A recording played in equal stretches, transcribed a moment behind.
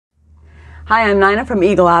Hi, I'm Nina from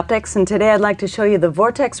Eagle Optics, and today I'd like to show you the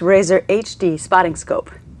Vortex Razor HD spotting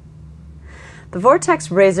scope. The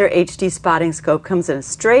Vortex Razor HD spotting scope comes in a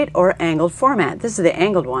straight or angled format. This is the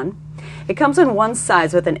angled one. It comes in one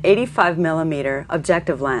size with an 85mm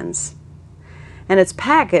objective lens. And it's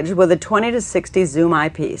packaged with a 20 to 60 zoom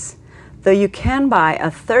eyepiece, though you can buy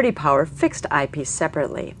a 30 power fixed eyepiece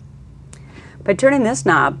separately. By turning this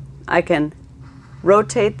knob, I can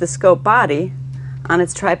rotate the scope body on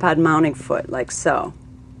its tripod mounting foot, like so.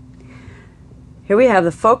 Here we have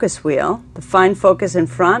the focus wheel, the fine focus in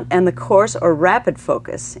front, and the coarse or rapid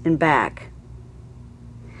focus in back.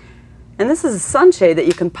 And this is a sunshade that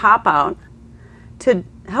you can pop out to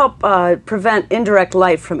help prevent indirect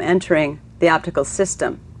light from entering the optical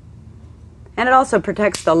system. And it also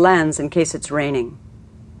protects the lens in case it's raining.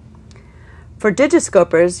 For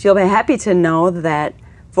digiscopers, you'll be happy to know that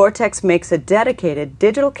Vortex makes a dedicated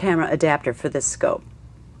digital camera adapter for this scope.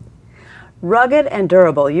 Rugged and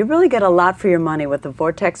durable, you really get a lot for your money with the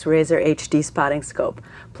Vortex Razor HD spotting scope.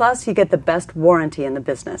 Plus, you get the best warranty in the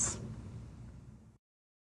business.